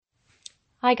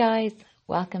Hi guys,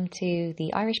 welcome to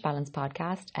the Irish Balance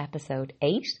Podcast, episode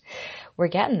 8. We're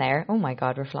getting there. Oh my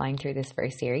god, we're flying through this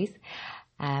first series.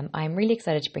 I'm really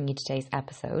excited to bring you today's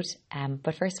episode.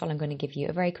 But first of all, I'm going to give you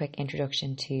a very quick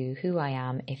introduction to who I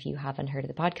am if you haven't heard of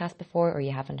the podcast before or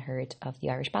you haven't heard of the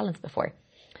Irish Balance before.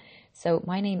 So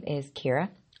my name is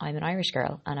Ciara. I'm an Irish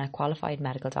girl and a qualified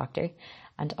medical doctor,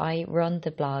 and I run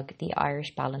the blog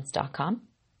theirishbalance.com.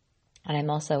 And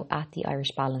I'm also at The Irish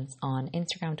Balance on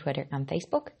Instagram, Twitter and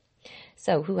Facebook.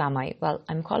 So who am I? Well,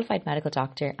 I'm a qualified medical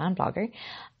doctor and blogger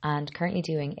and currently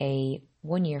doing a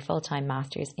 1-year full-time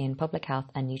master's in public health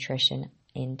and nutrition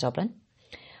in Dublin.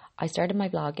 I started my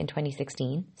blog in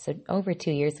 2016, so over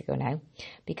 2 years ago now,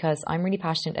 because I'm really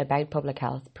passionate about public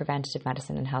health, preventative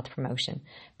medicine and health promotion,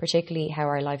 particularly how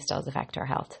our lifestyles affect our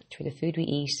health through the food we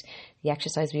eat, the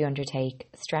exercise we undertake,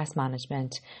 stress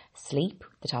management, sleep,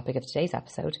 the topic of today's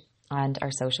episode, and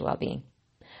our social well-being.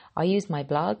 I use my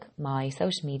blog, my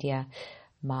social media,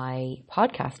 my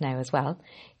podcast now as well,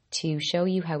 to show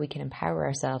you how we can empower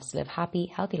ourselves to live happy,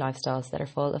 healthy lifestyles that are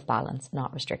full of balance,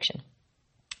 not restriction.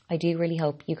 I do really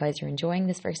hope you guys are enjoying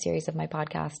this first series of my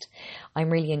podcast. I'm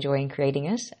really enjoying creating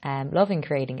it, loving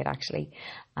creating it actually,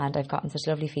 and I've gotten such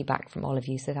lovely feedback from all of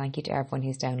you, so thank you to everyone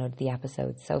who's downloaded the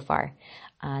episodes so far.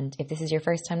 And if this is your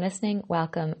first time listening,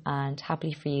 welcome, and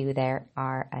happily for you, there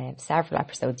are several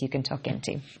episodes you can tuck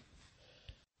into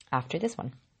after this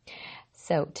one.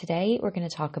 So today we're going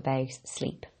to talk about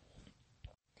sleep.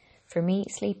 For me,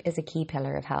 sleep is a key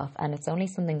pillar of health, and it's only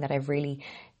something that I've really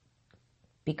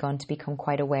begun to become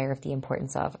quite aware of the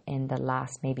importance of in the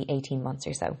last maybe 18 months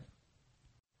or so.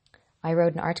 I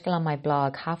wrote an article on my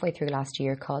blog halfway through last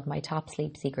year called My Top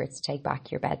Sleep Secrets to Take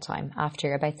Back Your Bedtime,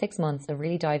 after about 6 months of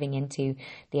really diving into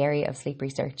the area of sleep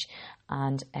research,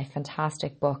 and a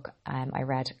fantastic book I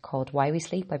read called Why We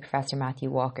Sleep by Professor Matthew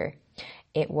Walker.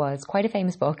 It was quite a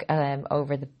famous book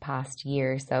over the past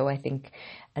year, so I think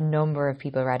a number of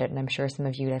people read it, and I'm sure some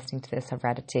of you listening to this have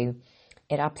read it too.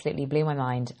 It absolutely blew my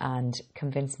mind and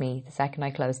convinced me the second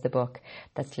I closed the book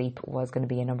that sleep was going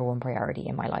to be a number one priority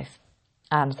in my life,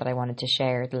 and that I wanted to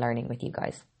share the learning with you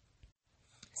guys.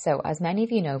 So as many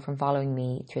of you know from following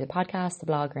me through the podcast, the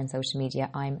blog, or on social media,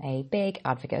 I'm a big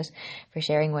advocate for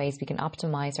sharing ways we can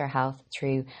optimize our health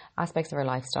through aspects of our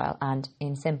lifestyle and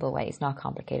in simple ways, not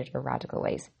complicated or radical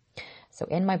ways. So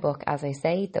in my book, as I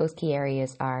say, those key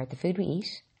areas are the food we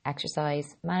eat,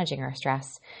 exercise, managing our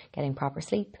stress, getting proper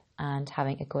sleep, and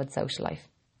having a good social life.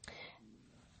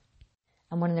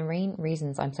 And one of the main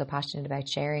reasons I'm so passionate about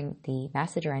sharing the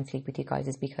message around sleep with you guys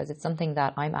is because it's something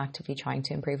that I'm actively trying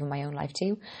to improve in my own life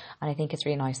too. And I think it's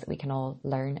really nice that we can all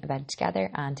learn about it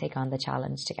together and take on the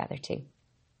challenge together too.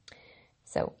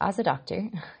 So as a doctor,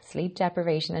 sleep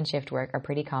deprivation and shift work are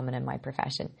pretty common in my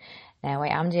profession. Now,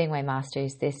 I am doing my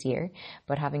master's this year,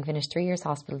 but having finished 3 years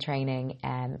hospital training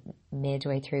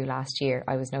midway through last year,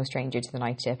 I was no stranger to the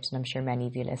night shift, and I'm sure many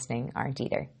of you listening aren't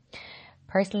either.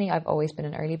 Personally, I've always been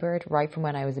an early bird right from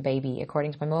when I was a baby.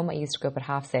 According to my mum, I used to go up at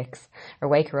 6:30 or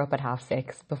wake her up at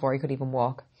 6:30 before I could even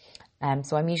walk.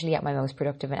 So I'm usually at my most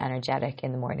productive and energetic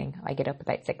in the morning. I get up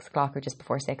about 6 o'clock or just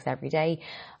before 6 every day.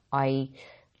 I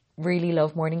really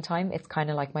love morning time. It's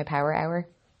kind of like my power hour.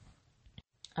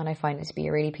 And I find it to be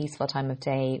a really peaceful time of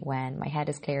day when my head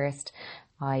is clearest.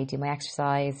 I do my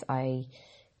exercise, I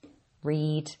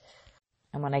read,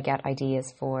 and when I get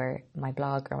ideas for my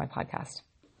blog or my podcast.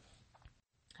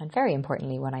 And very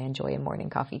importantly, when I enjoy a morning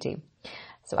coffee too.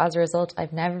 So as a result,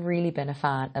 I've never really been a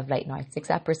fan of late nights,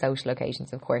 except for social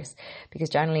occasions, of course, because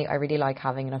generally I really like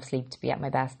having enough sleep to be at my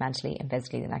best mentally and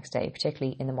physically the next day,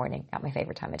 particularly in the morning at my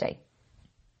favourite time of day.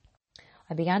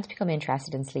 I began to become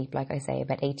interested in sleep, like I say,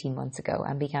 about 18 months ago,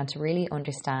 and began to really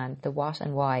understand the what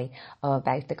and why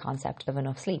about the concept of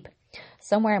enough sleep.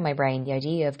 Somewhere in my brain, the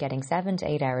idea of getting 7 to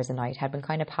 8 hours a night had been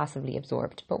kind of passively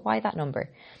absorbed, but why that number?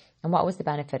 And what was the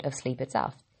benefit of sleep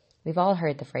itself? We've all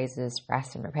heard the phrases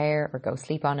rest and repair or go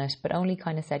sleep on it, but only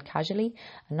kind of said casually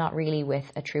and not really with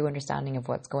a true understanding of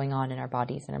what's going on in our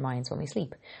bodies and our minds when we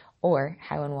sleep, or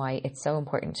how and why it's so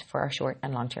important for our short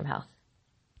and long-term health.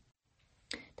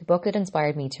 The book that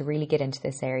inspired me to really get into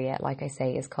this area, like I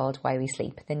say, is called Why We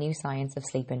Sleep, The New Science of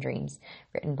Sleep and Dreams,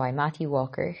 written by Matthew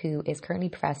Walker, who is currently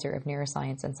Professor of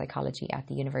Neuroscience and Psychology at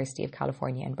the University of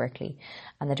California in Berkeley,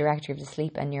 and the Director of the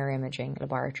Sleep and Neuroimaging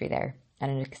Laboratory there,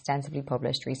 and an extensively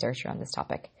published researcher on this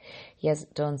topic. He has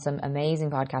done some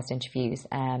amazing podcast interviews,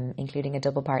 including a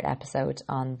double-part episode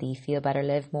on the Feel Better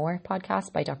Live More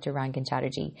podcast by Dr. Rangan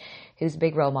Chatterjee, who's a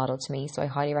big role model to me, so I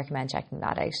highly recommend checking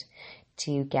that out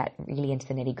to get really into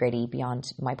the nitty-gritty beyond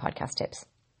my podcast tips.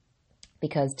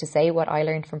 Because to say what I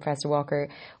learned from Professor Walker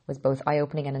was both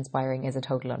eye-opening and inspiring is a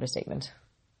total understatement.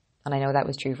 And I know that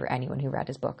was true for anyone who read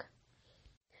his book.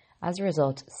 As a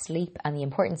result, sleep and the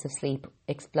importance of sleep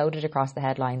exploded across the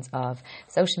headlines of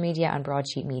social media and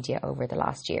broadsheet media over the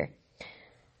last year.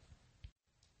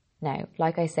 Now,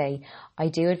 like I say, I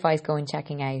do advise going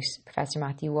checking out Professor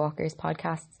Matthew Walker's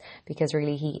podcasts, because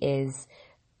really he is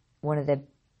one of the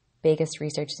biggest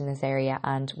researchers in this area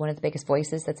and one of the biggest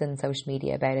voices that's in social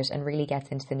media about it, and really gets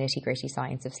into the nitty-gritty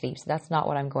science of sleep. So that's not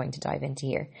what I'm going to dive into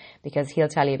here, because he'll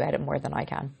tell you about it more than I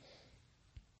can.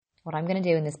 What I'm going to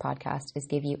do in this podcast is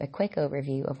give you a quick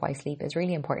overview of why sleep is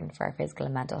really important for our physical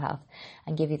and mental health,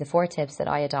 and give you the 4 tips that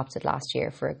I adopted last year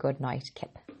for a good night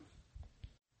kip.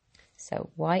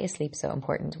 So why is sleep so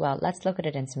important? Well, let's look at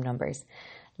it in some numbers.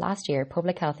 Last year,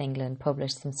 Public Health England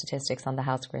published some statistics on the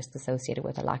health risks associated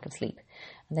with a lack of sleep,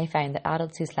 and they found that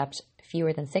adults who slept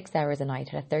fewer than 6 hours a night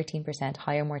had a 13%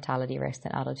 higher mortality risk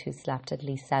than adults who slept at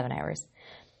least 7 hours.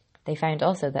 They found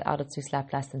also that adults who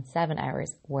slept less than 7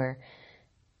 hours were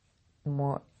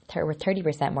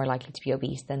 30% more likely to be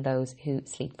obese than those who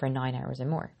sleep for 9 hours or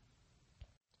more.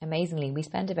 Amazingly, we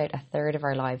spend about a third of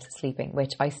our lives sleeping,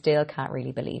 which I still can't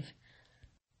really believe.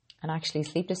 And actually,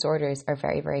 sleep disorders are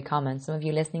very, very common. Some of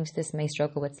you listening to this may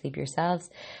struggle with sleep yourselves,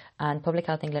 and Public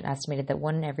Health England estimated that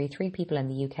 1 in every 3 people in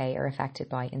the UK are affected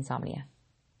by insomnia,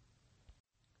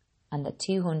 and that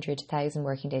 200,000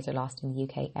 working days are lost in the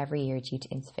UK every year due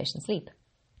to insufficient sleep.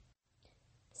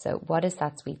 So what is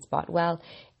that sweet spot? Well,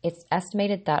 it's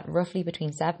estimated that roughly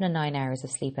between 7 and 9 hours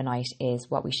of sleep a night is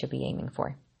what we should be aiming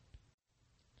for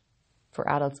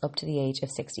adults up to the age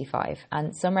of 65.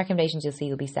 And some recommendations you'll see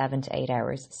will be 7 to 8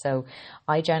 hours. So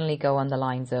I generally go on the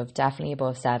lines of definitely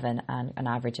above 7 and an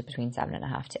average of between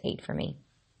 7.5 to 8 for me.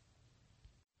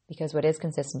 Because what is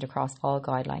consistent across all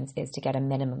guidelines is to get a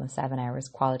minimum of 7 hours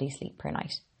quality sleep per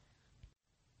night.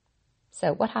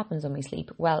 So what happens when we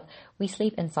sleep? Well, we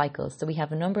sleep in cycles. So we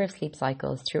have a number of sleep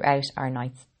cycles throughout our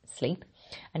night's sleep,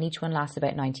 and each one lasts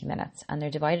about 90 minutes. And they're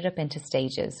divided up into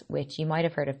stages, which you might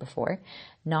have heard of before: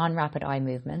 non-rapid eye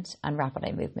movement and rapid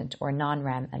eye movement, or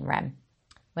non-REM and REM.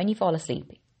 When you fall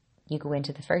asleep, you go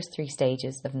into the first 3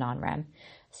 stages of non-REM.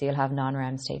 So you'll have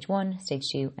non-REM stage 1, stage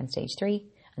 2, and stage 3.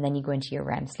 And then you go into your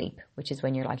REM sleep, which is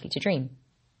when you're likely to dream.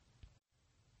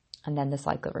 And then the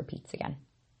cycle repeats again.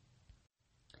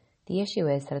 The issue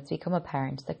is that it's become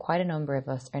apparent that quite a number of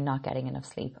us are not getting enough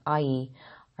sleep, i.e.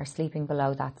 are sleeping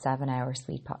below that 7-hour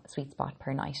sweet spot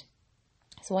per night.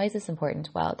 So why is this important?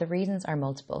 Well, the reasons are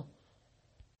multiple.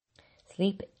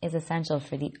 Sleep is essential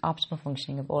for the optimal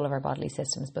functioning of all of our bodily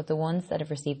systems, but the ones that have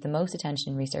received the most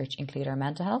attention in research include our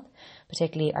mental health,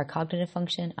 particularly our cognitive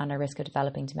function and our risk of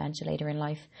developing dementia later in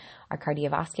life, our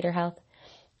cardiovascular health,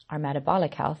 our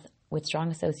metabolic health, with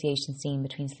strong associations seen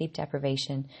between sleep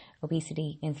deprivation,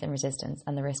 obesity, insulin resistance,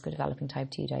 and the risk of developing type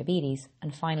 2 diabetes,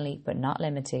 and finally, but not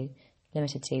limited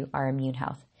to, our immune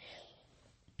health.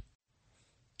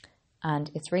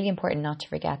 And it's really important not to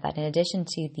forget that in addition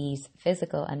to these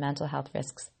physical and mental health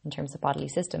risks in terms of bodily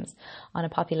systems, on a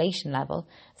population level,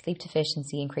 sleep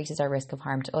deficiency increases our risk of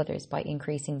harm to others by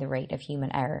increasing the rate of human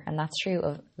error. And that's true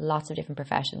of lots of different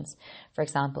professions. For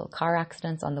example, car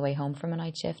accidents on the way home from a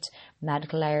night shift,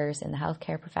 medical errors in the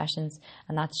healthcare professions,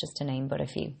 and that's just to name but a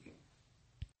few.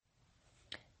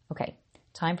 Okay,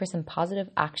 time for some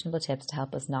positive, actionable tips to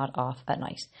help us nod off at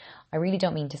night. I really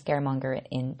don't mean to scaremonger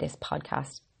in this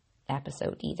podcast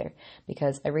episode either,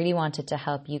 because I really wanted to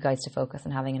help you guys to focus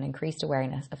on having an increased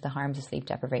awareness of the harms of sleep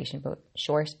deprivation, both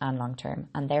short and long term,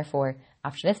 and therefore,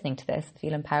 after listening to this,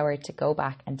 feel empowered to go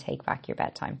back and take back your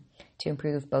bedtime to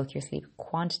improve both your sleep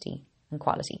quantity and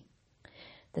quality.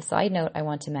 The side note I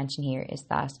want to mention here is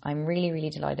that I'm really, really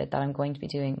delighted that I'm going to be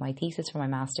doing my thesis for my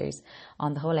master's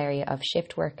on the whole area of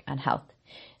shift work and health.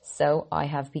 So I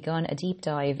have begun a deep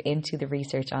dive into the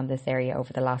research on this area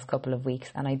over the last couple of weeks,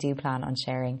 and I do plan on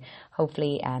sharing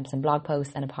hopefully some blog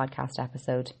posts and a podcast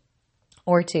episode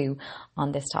or 2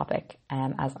 on this topic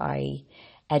as I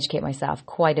educate myself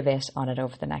quite a bit on it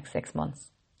over the next 6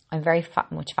 months. I'm very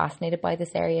much fascinated by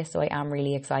this area, so I am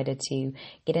really excited to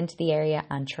get into the area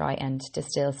and try and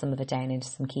distill some of it down into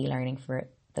some key learning for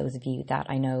those of you that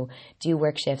I know do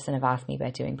work shifts and have asked me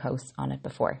about doing posts on it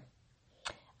before.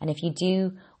 And if you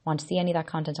do want to see any of that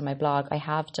content on my blog, I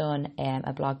have done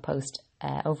a blog post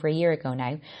over a year ago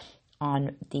now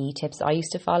on the tips I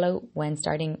used to follow when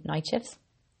starting night shifts.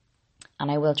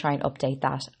 And I will try and update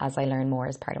that as I learn more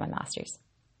as part of my master's.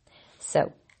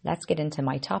 So let's get into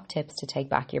my top tips to take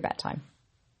back your bedtime.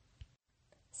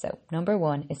 So number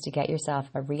 1 is to get yourself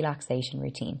a relaxation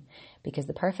routine, because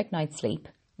the perfect night's sleep,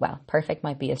 well, perfect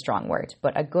might be a strong word,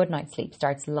 but a good night's sleep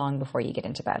starts long before you get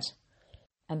into bed.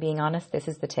 And being honest, this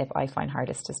is the tip I find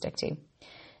hardest to stick to.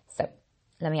 So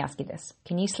Let me ask you this.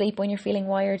 Can you sleep when you're feeling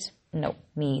wired? No,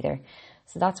 me either.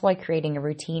 So that's why creating a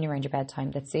routine around your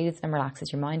bedtime that soothes and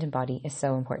relaxes your mind and body is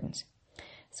so important.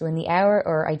 So in the hour,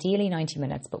 or ideally 90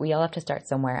 minutes, but we all have to start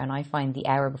somewhere, and I find the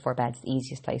hour before bed is the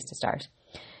easiest place to start.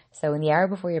 So in the hour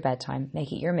before your bedtime,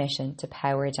 make it your mission to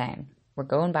power down. We're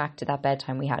going back to that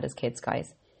bedtime we had as kids,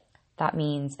 guys. That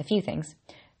means a few things.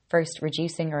 First,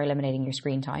 reducing or eliminating your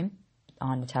screen time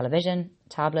on the television,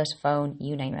 tablet, phone,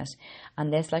 you name it.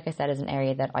 And this, like I said, is an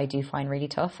area that I do find really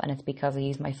tough, and it's because I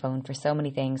use my phone for so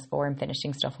many things, or I'm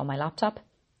finishing stuff on my laptop.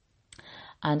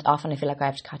 And often I feel like I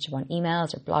have to catch up on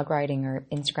emails or blog writing or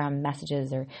Instagram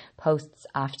messages or posts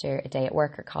after a day at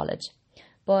work or college.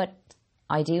 But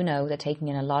I do know that taking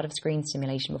in a lot of screen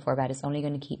stimulation before bed is only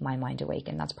going to keep my mind awake,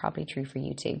 and that's probably true for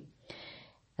you too.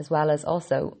 As well as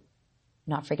also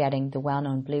not forgetting the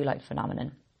well-known blue light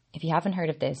phenomenon. If you haven't heard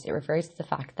of this, it refers to the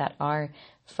fact that our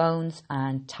phones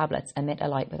and tablets emit a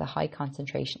light with a high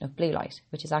concentration of blue light,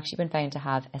 which has actually been found to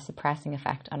have a suppressing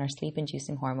effect on our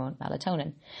sleep-inducing hormone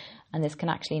melatonin. And this can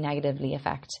actually negatively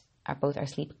affect both our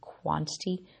sleep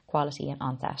quantity, quality, and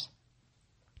onset.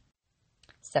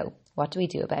 So what do we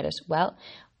do about it? Well,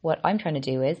 what I'm trying to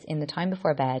do is, in the time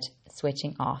before bed,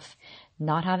 switching off,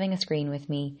 not having a screen with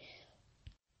me,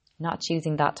 not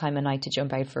choosing that time of night to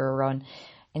jump out for a run.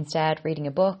 Instead, reading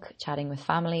a book, chatting with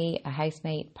family, a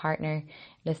housemate, partner,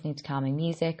 listening to calming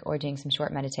music, or doing some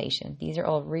short meditation. These are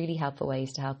all really helpful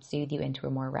ways to help soothe you into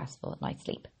a more restful night's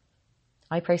sleep.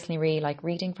 I personally really like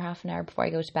reading for half an hour before I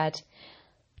go to bed,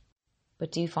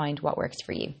 but do find what works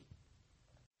for you.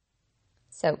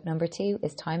 So, number 2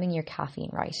 is timing your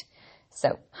caffeine right.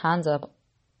 So, hands up,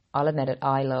 I'll admit it,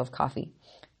 I love coffee,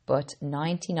 but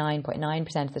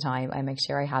 99.9% of the time I make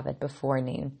sure I have it before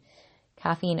noon.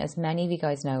 Caffeine, as many of you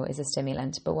guys know, is a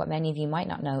stimulant, but what many of you might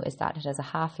not know is that it has a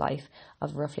half-life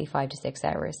of roughly 5 to 6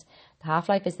 hours. The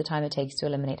half-life is the time it takes to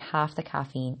eliminate half the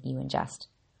caffeine you ingest.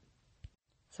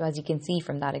 So as you can see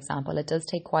from that example, it does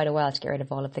take quite a while to get rid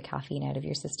of all of the caffeine out of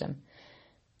your system.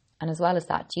 And as well as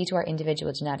that, due to our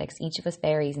individual genetics, each of us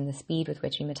varies in the speed with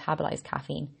which we metabolize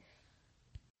caffeine.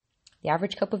 The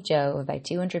average cup of joe of about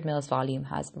 200 ml volume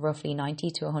has roughly 90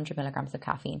 to 100 milligrams of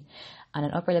caffeine, and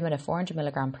an upper limit of 400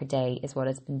 milligrams per day is what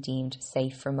has been deemed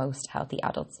safe for most healthy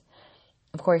adults.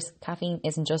 Of course, caffeine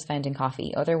isn't just found in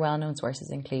coffee. Other well-known sources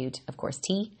include, of course,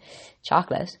 tea,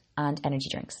 chocolate, and energy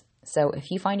drinks. So if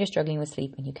you find you're struggling with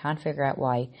sleep and you can't figure out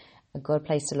why, a good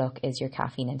place to look is your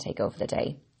caffeine intake over the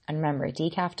day. And remember,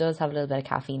 decaf does have a little bit of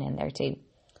caffeine in there too.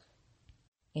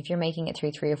 If you're making it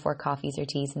through 3 or 4 coffees or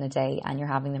teas in a day and you're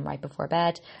having them right before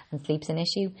bed and sleep's an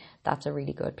issue, that's a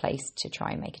really good place to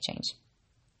try and make a change.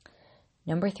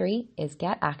 Number 3 is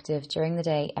get active during the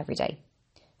day, every day.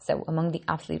 So among the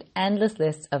absolute endless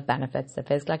list of benefits that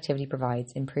physical activity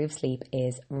provides, improved sleep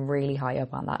is really high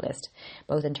up on that list,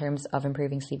 both in terms of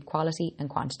improving sleep quality and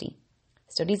quantity.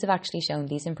 Studies have actually shown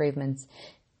these improvements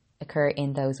occur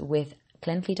in those with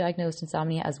clinically diagnosed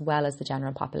insomnia as well as the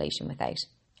general population without.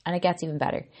 And it gets even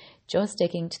better. Just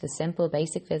sticking to the simple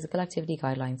basic physical activity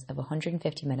guidelines of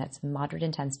 150 minutes moderate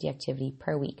intensity activity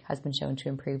per week has been shown to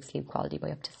improve sleep quality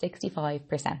by up to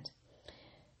 65%.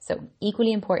 So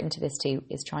equally important to this too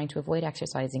is trying to avoid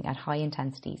exercising at high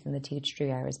intensities in the 2 to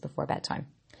 3 hours before bedtime.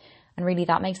 And really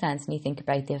that makes sense when you think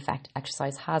about the effect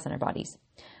exercise has on our bodies.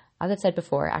 As I've said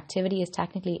before, activity is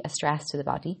technically a stress to the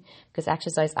body because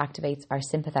exercise activates our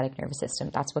sympathetic nervous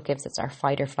system. That's what gives us our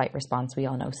fight or flight response we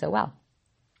all know so well.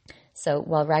 So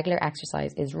while regular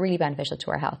exercise is really beneficial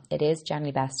to our health, it is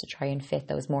generally best to try and fit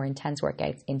those more intense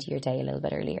workouts into your day a little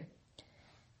bit earlier.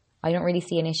 I don't really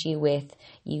see an issue with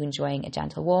you enjoying a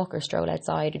gentle walk or stroll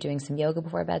outside or doing some yoga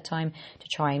before bedtime to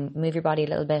try and move your body a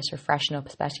little bit or freshen up,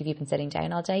 especially if you've been sitting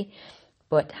down all day.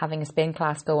 But having a spin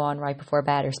class go on right before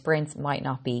bed or sprints might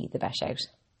not be the best shout.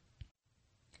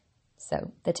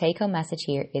 So the take-home message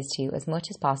here is to, as much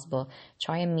as possible,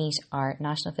 try and meet our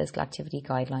National Physical Activity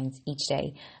Guidelines each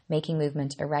day, making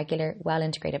movement a regular,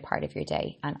 well-integrated part of your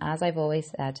day. And as I've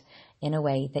always said, in a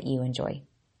way that you enjoy.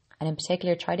 And in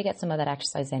particular, try to get some of that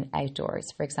exercise in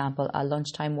outdoors. For example, a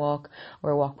lunchtime walk or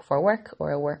a walk before work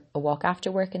or a walk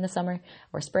after work in the summer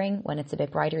or spring when it's a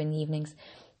bit brighter in the evenings.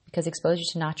 Because exposure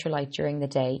to natural light during the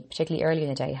day, particularly early in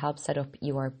the day, helps set up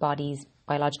your body's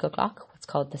biological clock, what's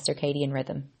called the circadian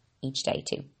rhythm, each day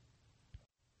too.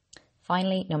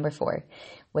 Finally, number 4,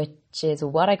 which is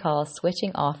what I call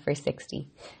switching off for 60.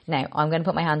 Now, I'm going to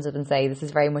put my hands up and say this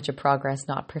is very much a progress,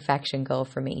 not perfection goal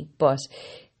for me, but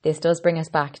this does bring us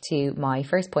back to my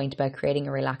first point about creating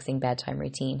a relaxing bedtime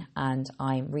routine, and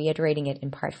I'm reiterating it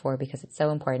in part 4 because it's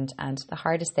so important and the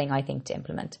hardest thing I think to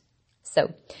implement.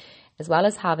 So, as well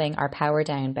as having our power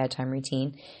down bedtime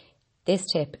routine, This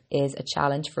tip is a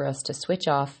challenge for us to switch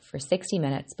off for 60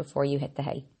 minutes before you hit the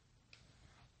hay.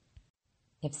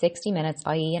 If 60 minutes,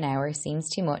 i.e. an hour, seems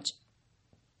too much,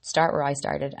 start where I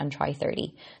started and try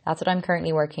 30. That's what I'm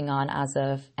currently working on as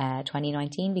of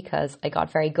 2019, because I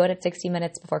got very good at 60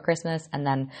 minutes before Christmas and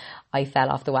then I fell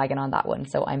off the wagon on that one.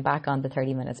 So I'm back on the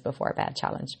 30 minutes before bed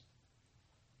challenge.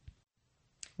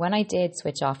 When I did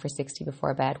switch off for 60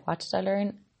 before bed, what did I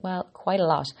learn? Well, quite a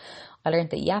lot. I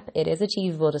learned that, yep, it is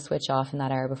achievable to switch off in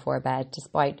that hour before bed,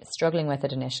 despite struggling with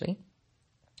it initially.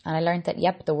 And I learned that,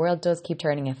 yep, the world does keep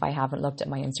turning if I haven't looked at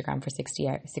my Instagram for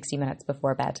 60 minutes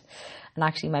before bed. And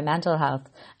actually my mental health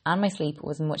and my sleep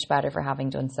was much better for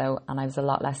having done so, and I was a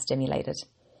lot less stimulated.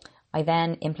 I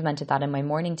then implemented that in my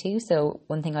morning too. So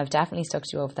one thing I've definitely stuck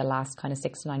to over the last kind of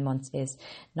 6 to 9 months is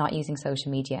not using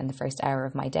social media in the first hour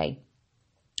of my day.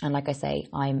 And like I say,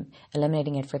 I'm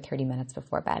eliminating it for 30 minutes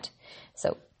before bed.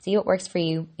 So see what works for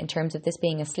you. In terms of this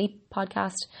being a sleep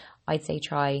podcast, I'd say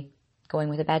try going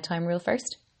with a bedtime rule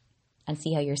first and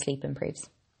see how your sleep improves.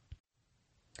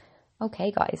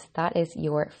 Okay, guys, that is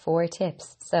your 4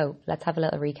 tips. So let's have a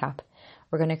little recap.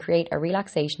 We're going to create a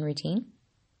relaxation routine.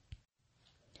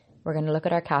 We're going to look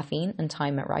at our caffeine and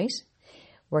time it right.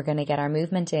 We're going to get our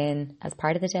movement in as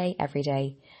part of the day, every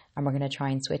day. And we're going to try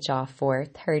and switch off for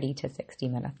 30 to 60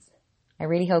 minutes. I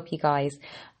really hope you guys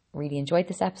really enjoyed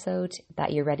this episode,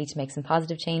 that you're ready to make some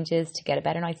positive changes to get a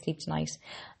better night's sleep tonight.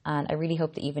 And I really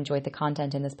hope that you've enjoyed the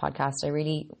content in this podcast. I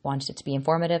really wanted it to be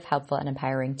informative, helpful and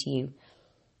empowering to you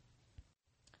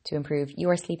to improve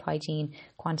your sleep hygiene,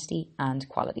 quantity and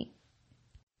quality.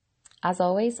 As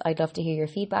always, I'd love to hear your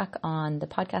feedback on the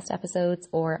podcast episodes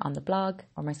or on the blog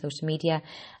or my social media.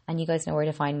 And you guys know where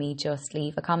to find me. Just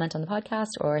leave a comment on the podcast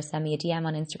or send me a DM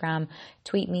on Instagram,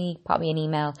 tweet me, pop me an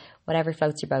email, whatever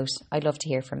floats your boat. I'd love to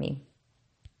hear from you.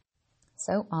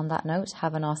 So on that note,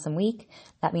 have an awesome week.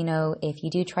 Let me know if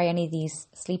you do try any of these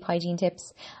sleep hygiene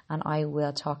tips, and I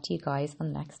will talk to you guys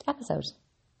on the next episode.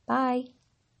 Bye.